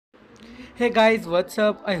Hey guys, what's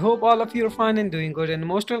up? I hope all of you are fine and doing good, and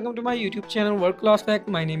most welcome to my YouTube channel World Class Fact.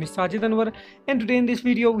 My name is Sajid Anwar, and today in this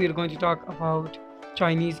video we are going to talk about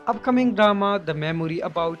Chinese upcoming drama The Memory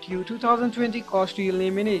About You 2020 cost, real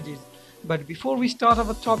name and ages. But before we start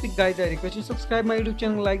our topic guys, I request you subscribe my YouTube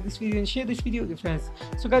channel, like this video and share this video with your friends.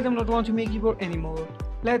 So guys, I'm not want to make you bored anymore.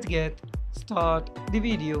 Let's get start the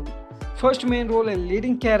video. First main role and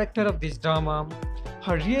leading character of this drama.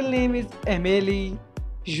 Her real name is Emily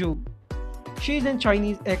Zhu. She is a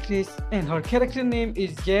Chinese actress and her character name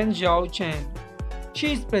is Yan Zhao Chen.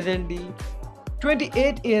 She is presently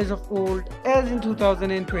 28 years of old as in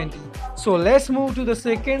 2020. So let's move to the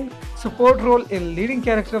second support role and leading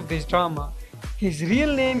character of this drama. His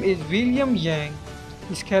real name is William Yang.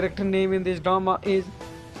 His character name in this drama is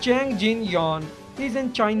Chang Jin Yan. He is a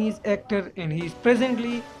Chinese actor and he is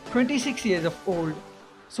presently 26 years of old.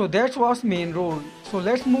 So that was main role. So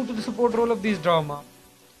let's move to the support role of this drama.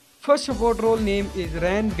 First support role name is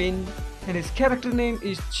Ran Bin and his character name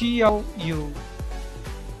is Chiao Yu.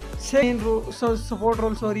 Second support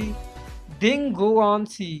role Ding Guan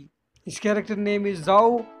Si. His character name is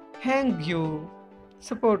Zhao Hangbyu.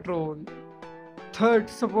 Support role. Third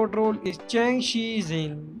support role is Chang Shi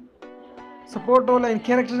Jin. Support role and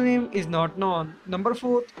character name is not known. Number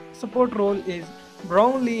 4 support role is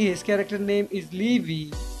Brown Lee. His character name is Li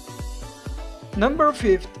Wei. Number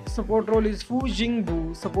 5th support role is Fu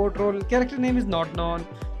Jingbu. Support role character name is not known.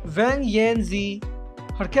 Wang Yanzi.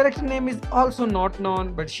 Her character name is also not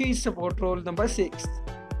known, but she is support role number 6.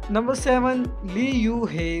 Number 7 Li Yu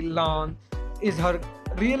Hei Lan is her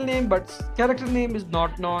real name, but character name is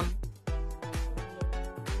not known.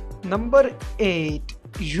 Number 8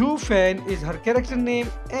 Yu Fan is her character name.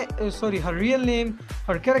 Her real name.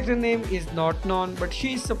 Her character name is not known, but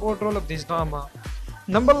she is support role of this drama.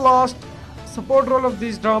 Number last support role of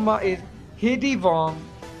this drama is Hedy Wong.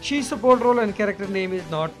 She's support role and character name is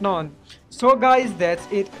not known. So guys, that's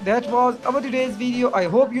it. That was our today's video. I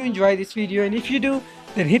hope you enjoy this video, and if you do,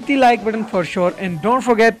 then hit the like button for sure, and don't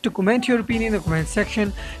forget to comment your opinion in the comment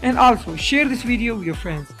section, and also share this video with your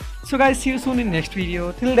friends. So guys, see you soon in next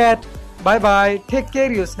video. Till that, bye bye. Take care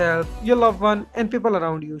of yourself, your loved one and people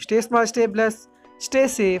around you. Stay smart, stay blessed, stay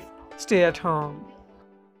safe, stay at home.